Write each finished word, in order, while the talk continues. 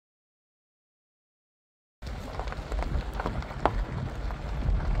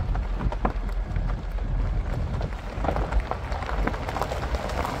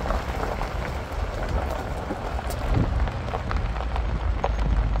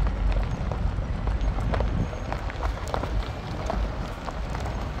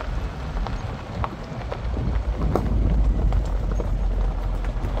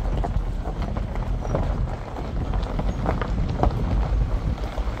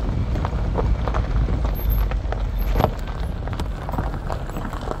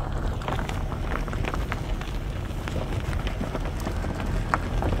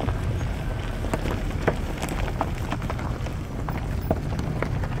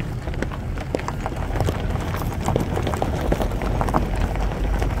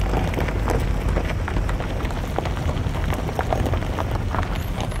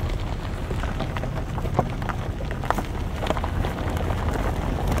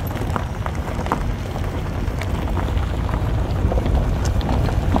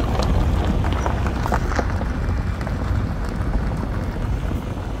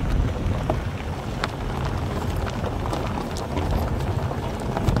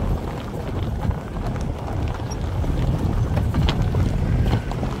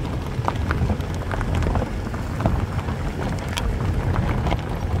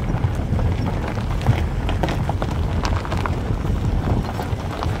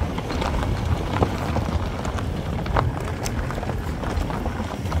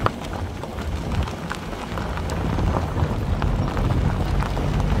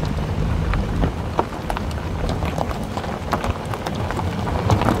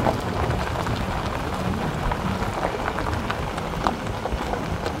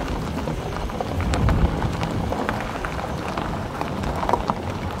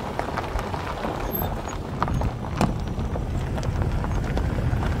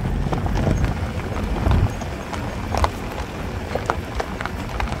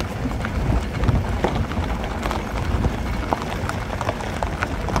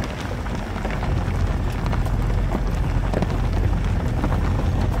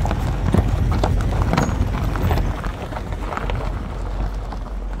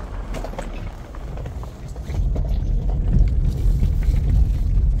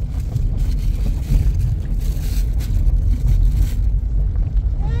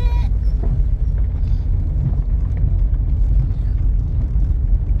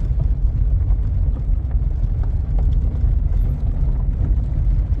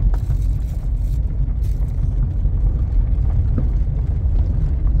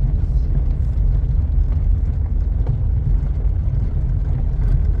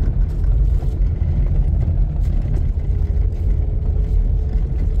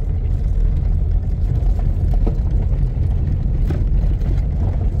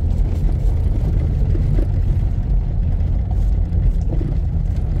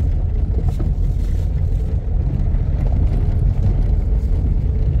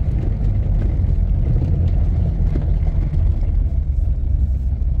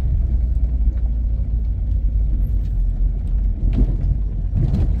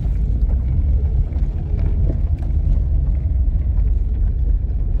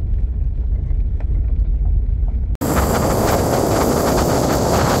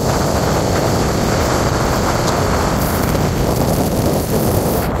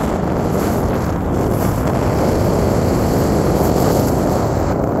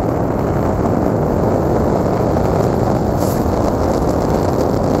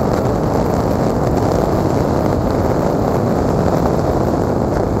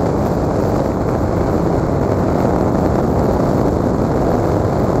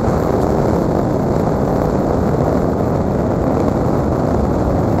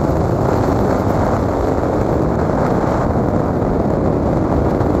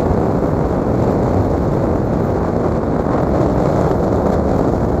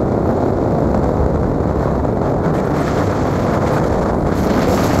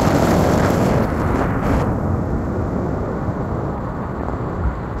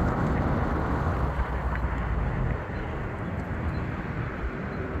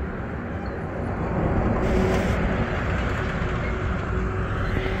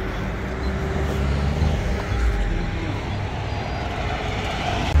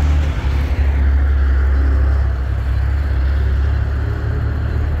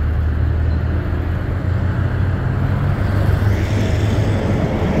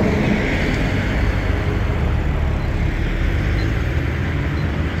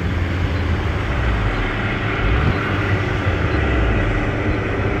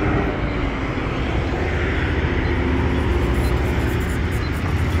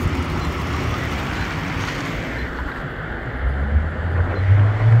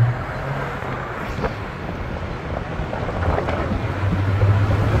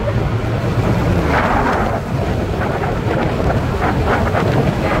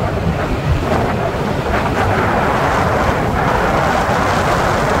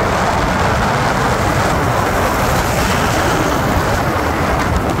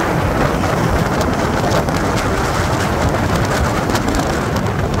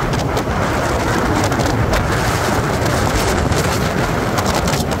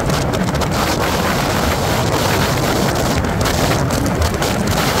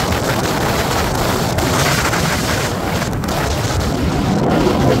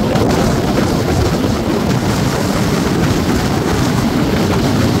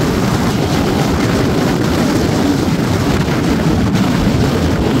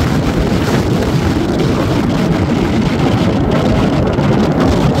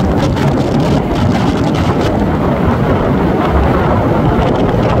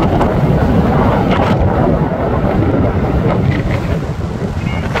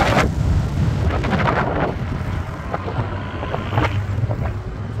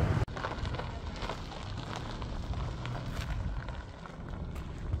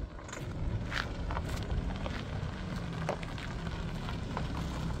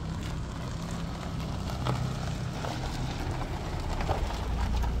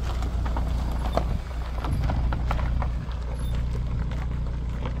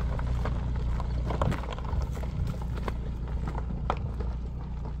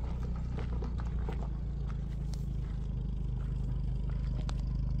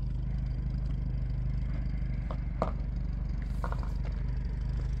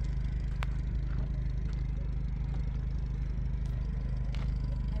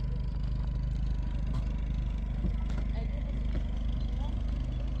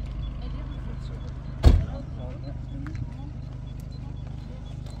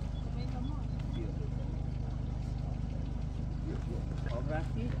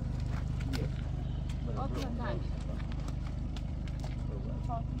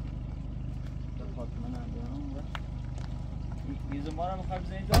ما رو میخوای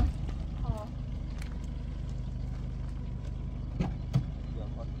بزنی جان؟ آه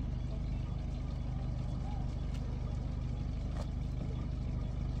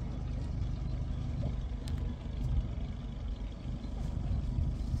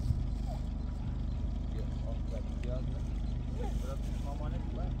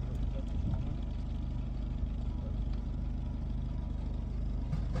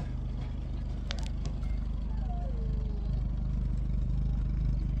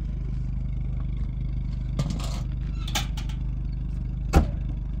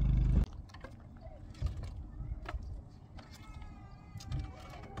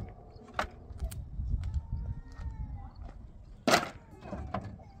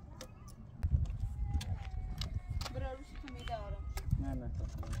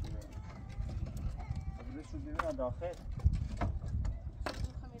شو ببینم داخل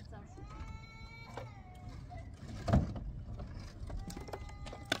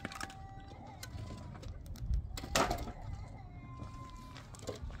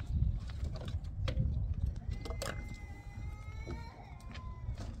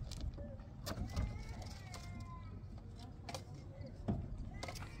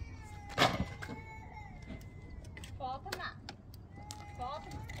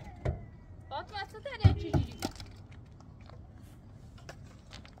فاطمه ستاره چجوری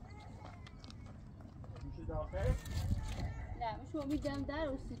میشه داخل؟ نه میشه امیدم در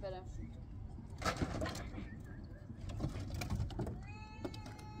اوستی برم شد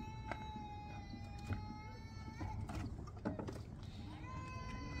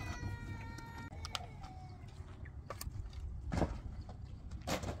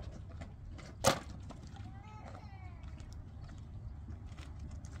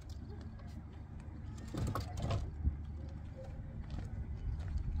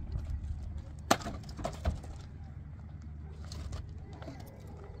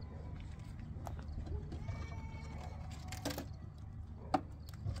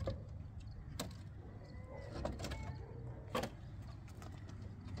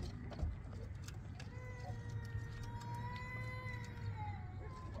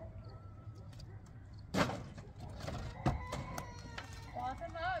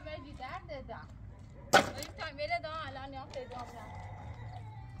الان یا پیدا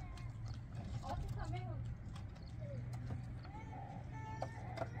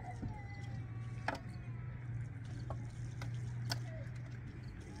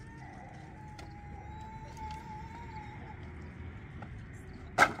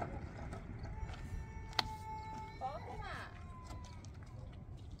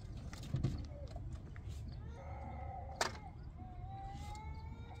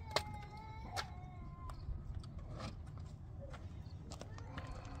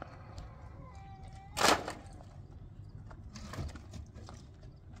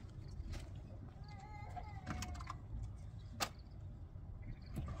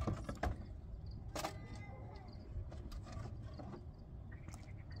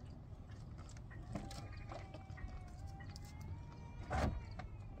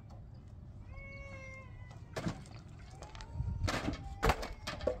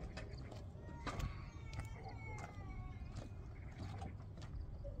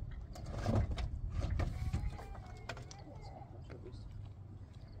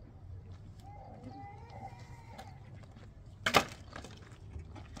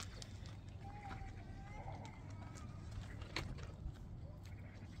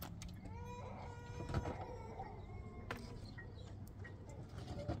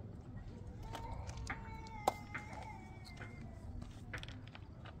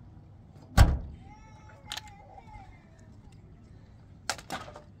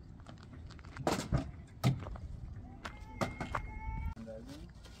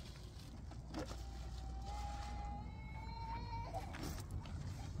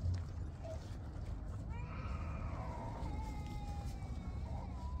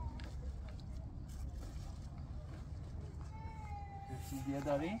چیزیه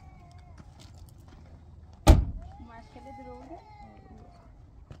داری؟ مشکل دروغه؟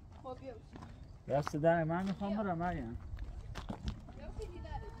 خب بیا دست در من میخوام برم مریم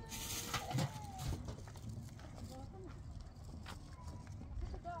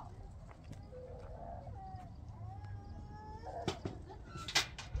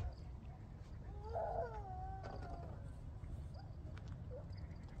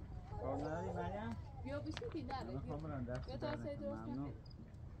بیا بیشتر دیداره بیا تا سه درست نکنی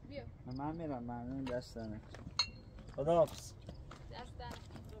بیا من میرم ممنون دست دارم خدا حافظ دست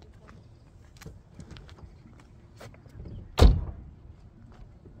دارم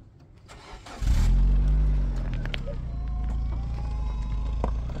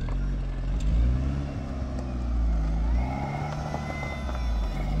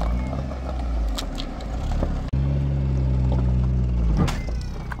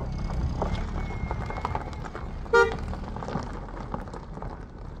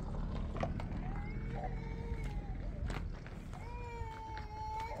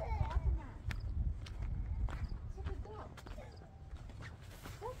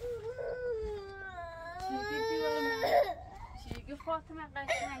فاطمه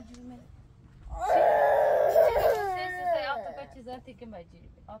قشنگ جومه چه عاطفه چیزاتی که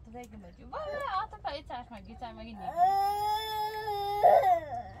مجبوری عاطفه که مجبوری وای عاطفه ای چشمگی چشمگی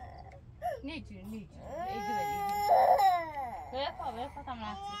نیجوری ایگه بری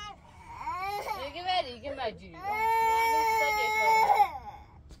فاطمه نفسی ایگه بری ایگه مجبوری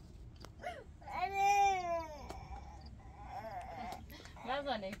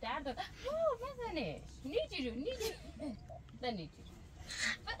مزانش درد مزانش نیجوری ده نیجوری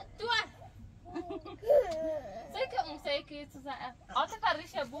دوار سيكا سيكي عاطفة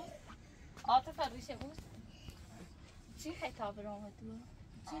الريشة بو عاطفة الريشة بو چی خطاب رو دو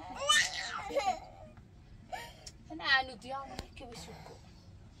انا عنو دیام که بشکو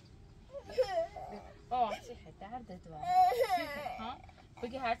چی خطاب دو ها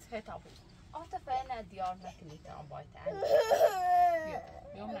بگی هر چی خطاب عاطفة انا دیار نکنی تا باید عنو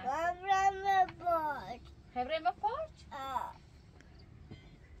بیا خبرم پارچ خبرم پارچ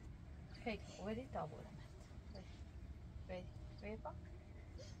خیلی ولی تا بودم ولی با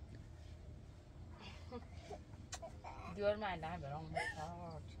دیور من نه برام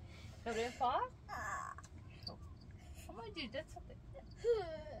پارچ خبرم پارچ همه جیده سته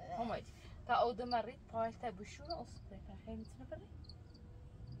همه جی تا اود مرید پایلتا بشورا اصفه که خیلی میتونه بری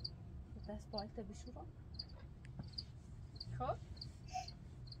دست پایلتا بشورا خب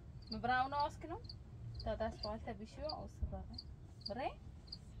مبرا اونو آس کنم تا دست پایلتا بشورا اصفه بره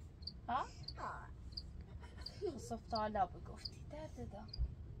ها؟ صفت علا بگفتی درد دا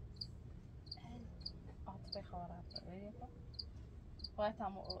عاطفه خوارم بره باید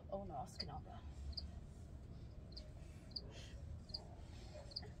هم اونو آس کنم برم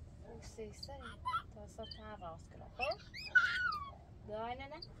سی سری تا صفت هم راست کنم خب؟ دای نه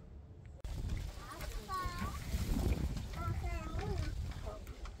نه؟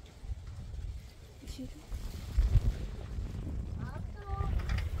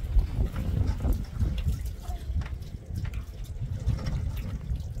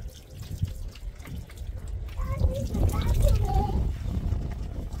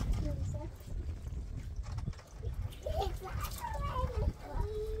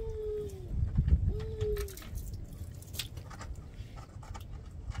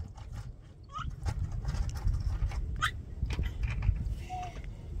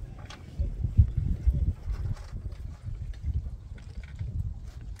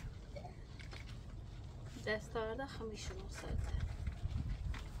 دستارده خمیشون سرده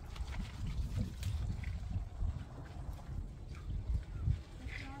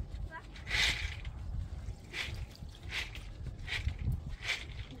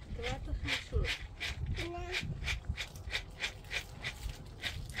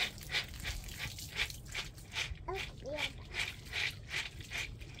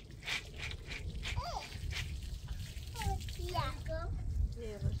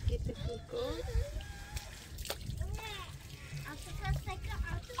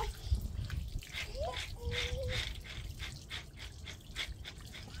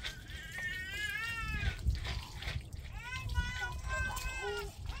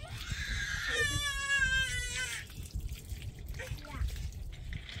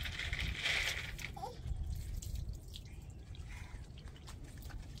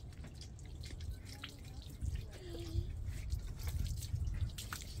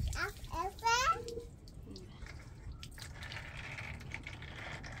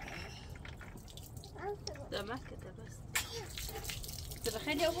ده ما كده بس تبقى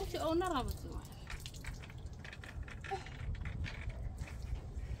خلي ابوكي او نرى بتسوي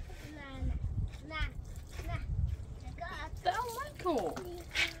ده مالكو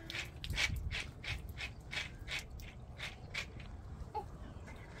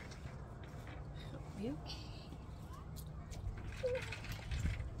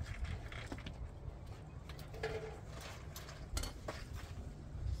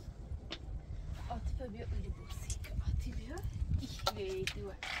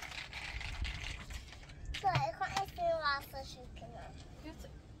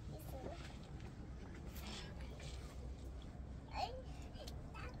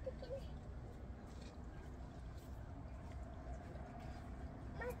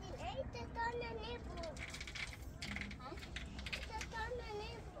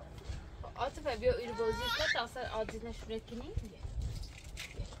عاطفة بيو البوزي كات أصلا عادينا شريكني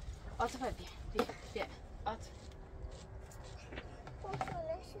عاطفة بيا عاطفة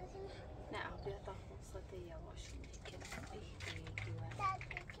نعم بيا طاقة صوتية واش كده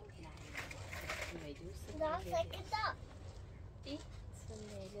لا سكتة إيه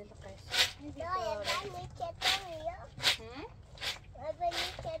سمي للقش لا يا بني كتامية يا بني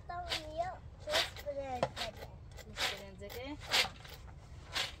كتامية مش برنزة مش برنزة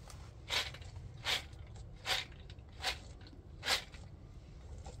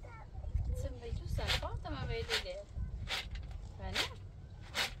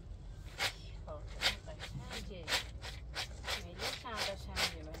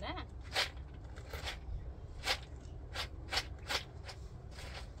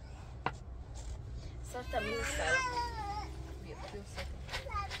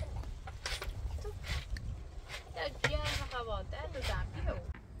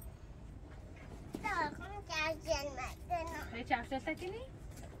تاكلي؟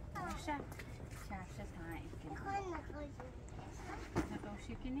 شاف هاي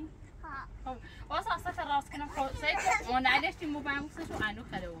نقوشي كني؟ واسا صفر راس كنا سيكو وانا علاش تي مو بعمل شو انو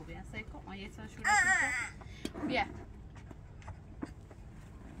خلو بيا سيكو ويا شو بيا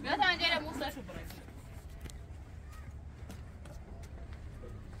بيا تا عندي موسى شو بريك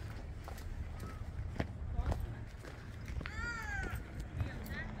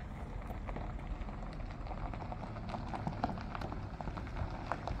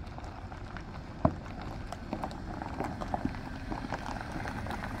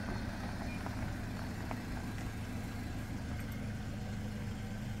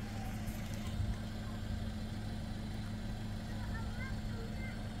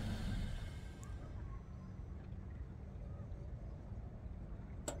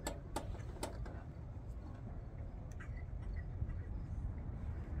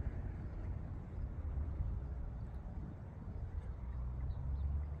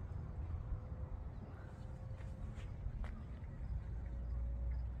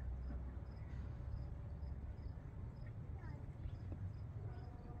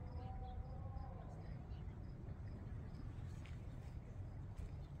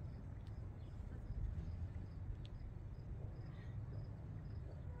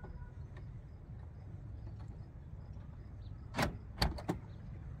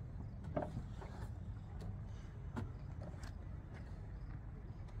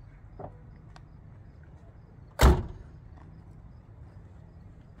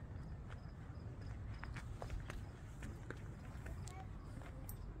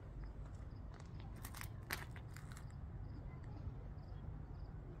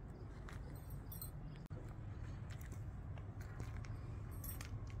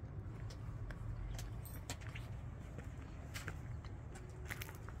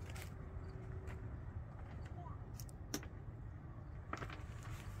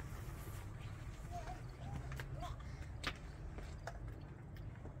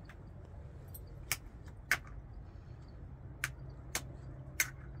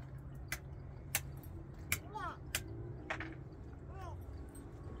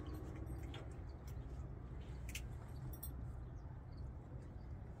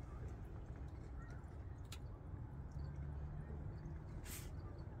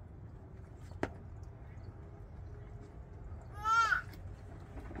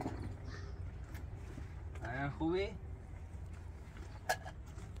خوبی؟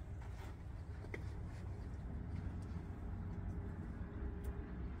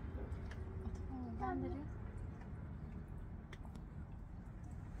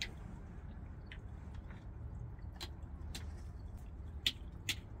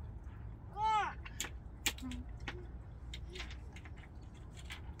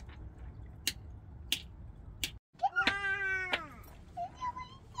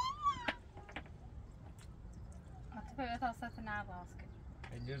 تاساتنا راسك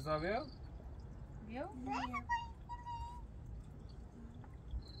الجرزة بيو؟ بيو؟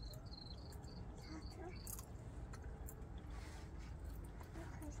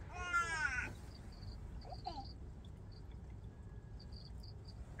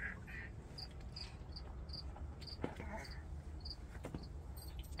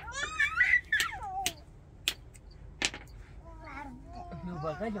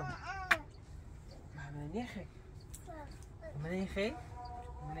 بغلهم منيخي منيخي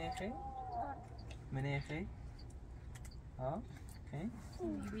منيخي منيخي ها اوكي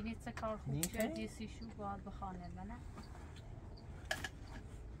ببینید چه کار خوب کردی سیشو باید بخانه منه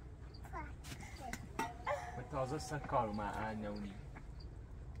و تازه سکار مع نونی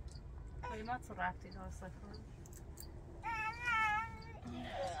ولی ما تو رفتی دار سکار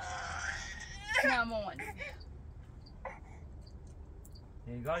نه مامان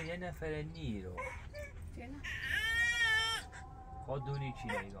نگار یه نفر نیرو چیه خود دونی چی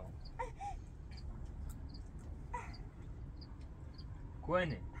نگار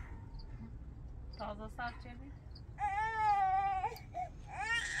کوینه تازه سر چیدی؟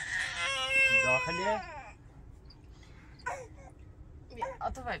 داخلیه؟ بیا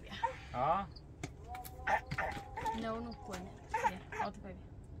عاطفه بیا ها؟ نه اونو کوینه بیا عاطفه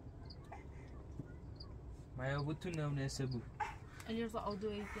بیا ما یا بود تو نمونه سبو اليرزا او دو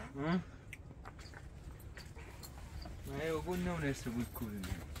ايديا ما یا بود نمونه سبو کلی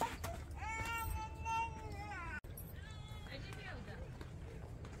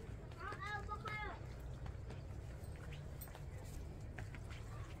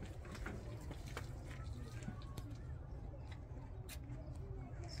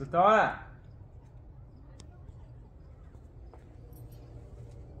ستاره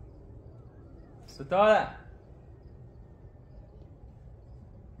ستاره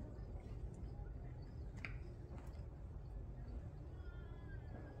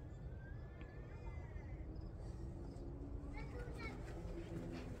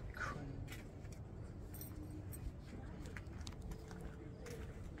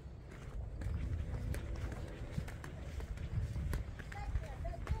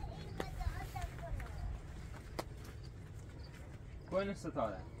وين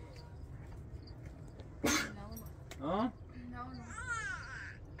ستاره؟ No, ها؟ no, no.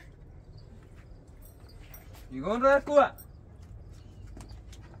 يقول ركوع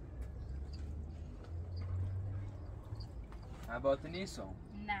عباتني سو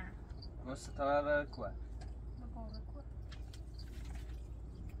نه ستاره ركوع بگم رکو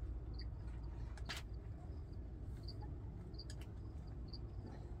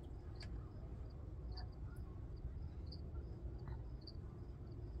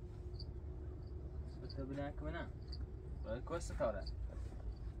بتبناك منام ركوع ستاره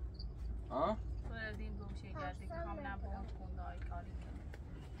ها؟ بردیم گوشه گردی که هم نبود خونده های کاری کنم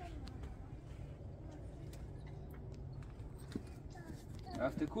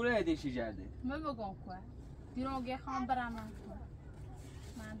رفته کوره هدیشی جرده من بگم که دیرون گه خواهم برم من کنم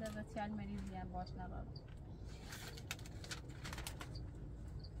من در بسیار مریضی هم باش نبارم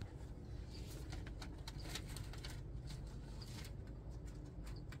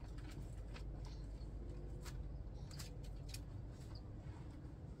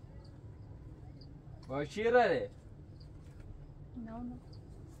باشی رده نه نه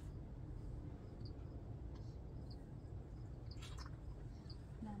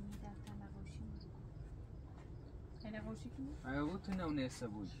نه میدم تا نگوشی نگوشی کنی؟ ایا بو تو نو نیسته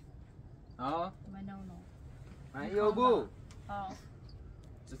بود ها؟ من نه نه من یا بو آه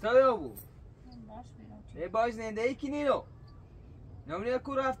چطور یا بو؟ باش بیرون چی؟ ای باش زنده ای کنی رو نمونه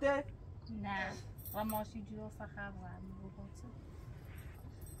کو رفته؟ نه و ماشی جلو سخر و میگو بوده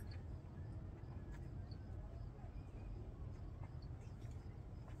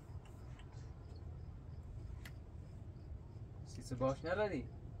سیسه باش نردی؟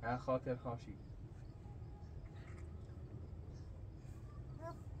 هر خاطر خاشی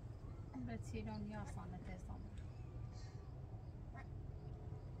به تیرانی آسانه تزام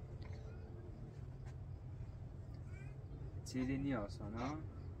چیزی نی آسان ها؟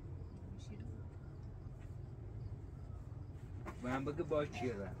 میشی رو من بگه باش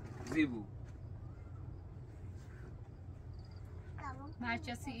چیه را زیبو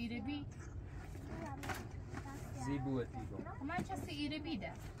مرچسی ایره بی زیبو اتیگو مرچسی ایره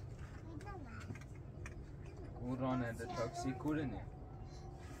بیده اون راننده تاکسی کوره نه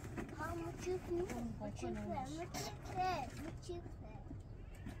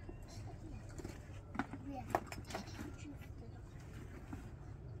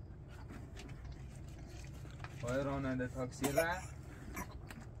وای راننده تاکسی را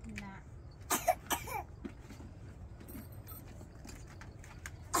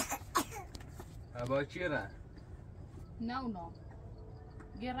نه با چی را نه نه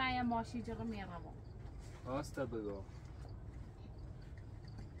گرای ماشی جرم میرم راستا بگو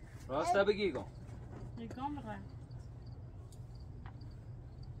راستا بگی گو یکم را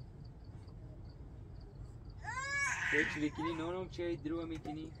چه چی بکنی نونم چه درو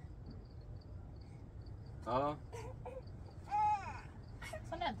میکنی ها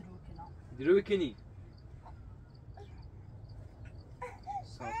تو ندرو کنم درو بکنی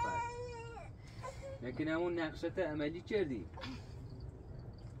صافت لیکن همون نقشت عملی کردی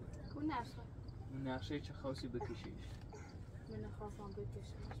اون نشه اون نقشه چه خاصی بکشیش من خواستم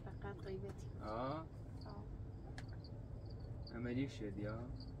بکشمش فقط غیبتی آه عملی شد یا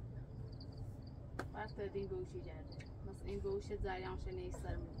وقت این گوشی جرده مثل این گوش زریانش نیست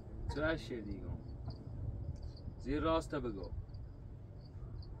سرمون تو از شدی گم زیر راستا بگو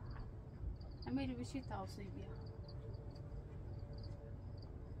امیری بشی توصیه بیا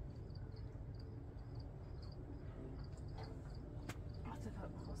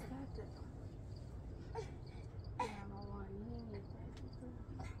اتفاق بخواسته اتفاق یا موانی چی که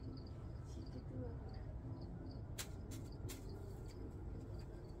دو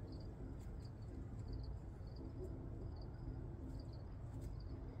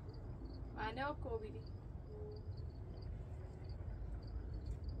معنی ها کو بیدی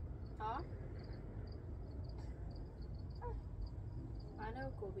ها معنی ها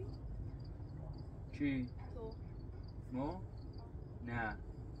کو بیدی چی؟ تو مو؟ نه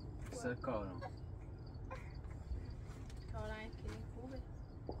سر کارم کارایی کنی خوبه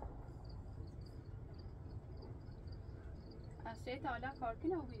از چه تا حالا کار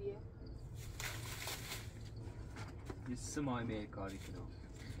کنه او بیدیه یه 3 ماه میه کاری کنم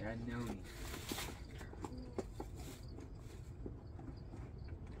یعنی نونی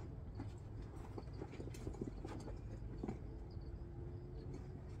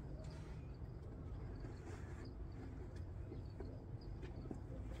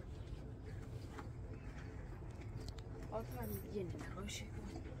آتمان یه نمیخوشه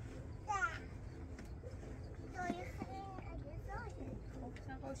خب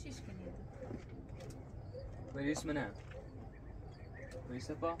سن قاشیش کنید ولی اسم نه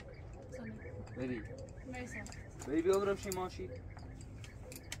میسه پا بری میسم بری بیا برم شی ماشی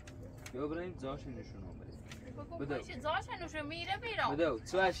بیا بریم زاش نشونم بری بگو باشه زاش نشون میره بیرون بدو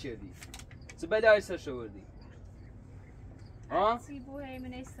تو اشیدی تو بلای سر شوردی ها سی بو هی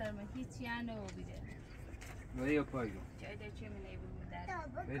من استرم هیچ یانو بیده بری یا پایگو جای چه من ای بود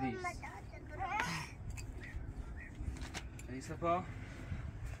بری میسه پا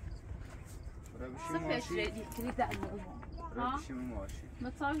برای بشیم ماشی برای بشیم ماشی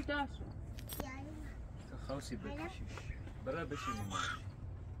مساج داشت تو خواستی بکشیش برای بشیم ماشی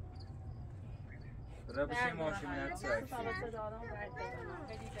برای بشیم ماشی من تو اشیدی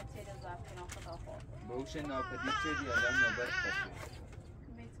بوش ناپدید شدی آدم نوبت کشید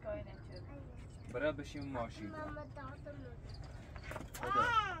برای بشیم ماشی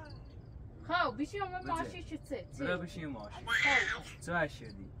خب بشیم ماشی چه برای بشیم ماشی تو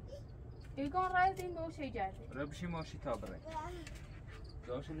اشیدی ایگان رای دیم به اوشه جردی برای بشیم ماشی تا برای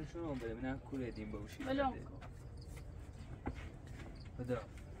داشت نشون بده من کوله دیم به اوشی بلام جرده بدا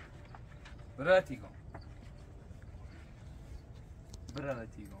برای تیگم برای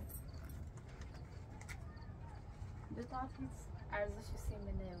تیگم دو تا فیز ارزش سیم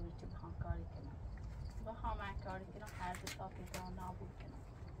نمیری که بخوام کاری کنم بخوام من کاری کنم هر دو تا فیز رو نابود کنم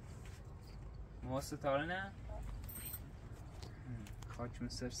ما ستاره نه؟ خاک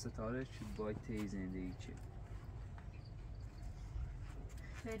مثل ستاره چی باید تی زندگی چه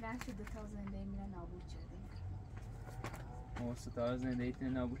فعلا که دو تا زنده میره نابود شدیم ما ستاره زندگی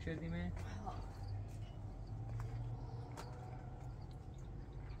تونه نابود شدیمه؟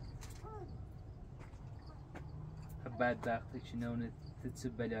 بدبخته چی نونه تتس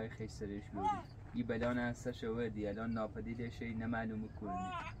بلای خیسترش لوری ای بلا نسته شوردی الان ناپدیدشه ای نمعلومه کنی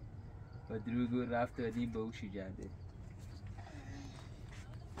و دروگو رفت و دیم به اوشی جرده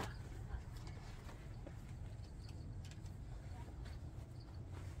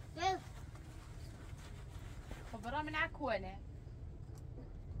خب برام نکنه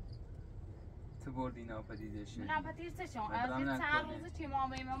تو بردی ناپدیدشه من پتیرسه شما از این چند روزه چی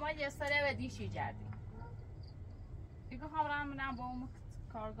ما یه سره و دیشی جردیم دیگه خواهم منم با اون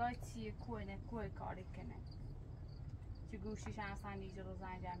کارگاه چیه کوه کاری کنه چه گوشیش اصلا نیجه رو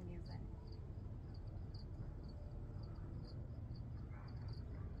زنجم میزنه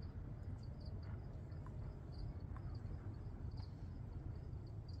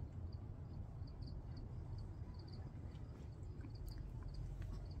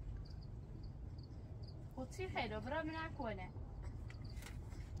خود چی خیلی برام نکنه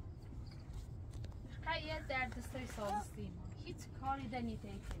خیلی درد سوی سازستیم هیچ کاری دنی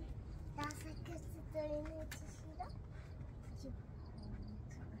تیکنه دست کسی داری نتیشیده؟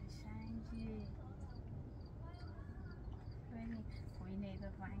 قشنگی ببینی کوی نیده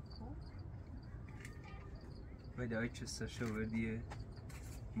پایین کو بلای چسته شوردیه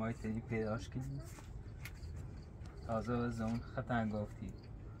مای تنی پیداش کنی تازه از اون خطن گفتی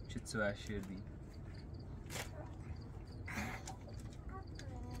چه تو اشیردی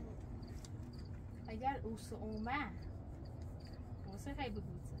اگر اوسه اومد اوسه خیلی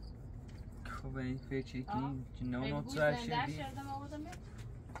بگوزه خب این فکر کنی که خیلی نو بگوزه تو اشیردی شردم آبودم بید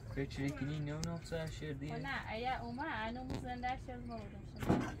فکر کنی نو تو اشیردی نه اگر اومد انو زنده شردم آبودم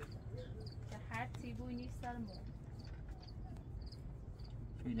شد که هر تیبوی نیست در مون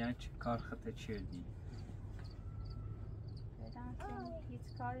فعلا چه کار خطا چردی بدم که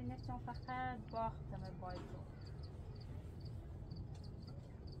هیچ کاری نشون فقط باختم بایدو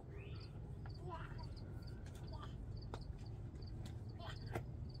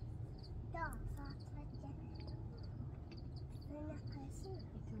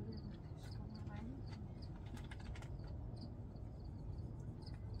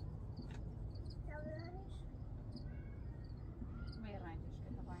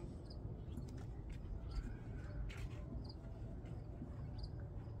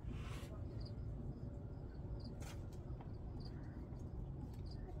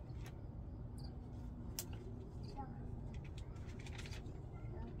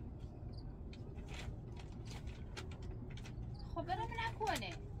خب برام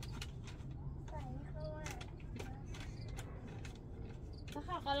نکنه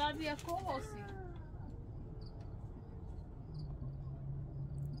بخواه قرار بیا که باسی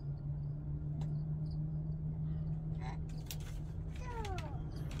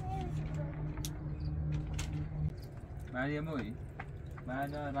مریم اوی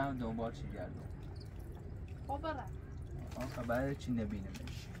من رم دنبال چی گردم خب برم آن خبر چی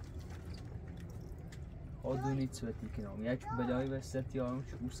نبینمش آدونی چوتی کنم یک بلای وسط یارم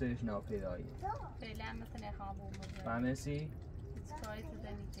چه اوسش ناپیداییه فعلا مثل نخوام بوم بزنم فهمسی؟ هیچ کاری تو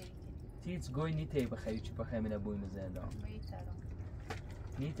دنی تیکنی تیت گوی نیتی بخیری چی بخیمه نبوی مزندان میترم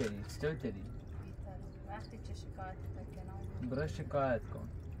نیتری چطور تری؟ وقتی چه شکایتی تکنام برای شکایت کن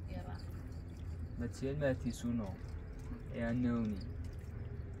یرا بچیل مرتی سونو یا نونی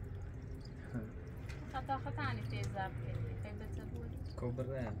خطا عنی في زرب كلي في بتبول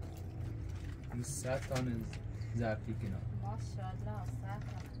کبره ساعتان زرفی کنم ما شاء الله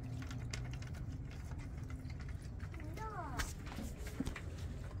ساعة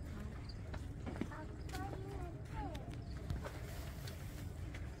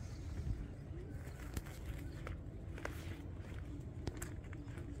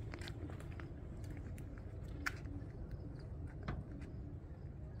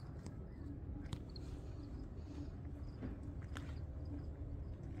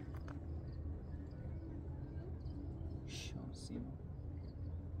شانسی ما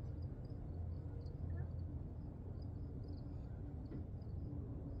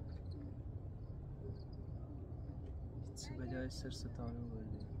چه بلای سر ستاره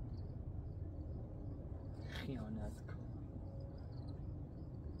بردی خیانت کن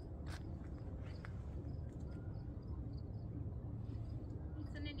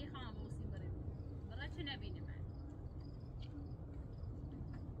سنة دي خاموسي مريم برا شو نبي نبعد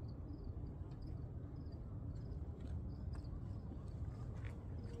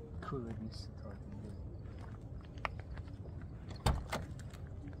کود نیست ستاره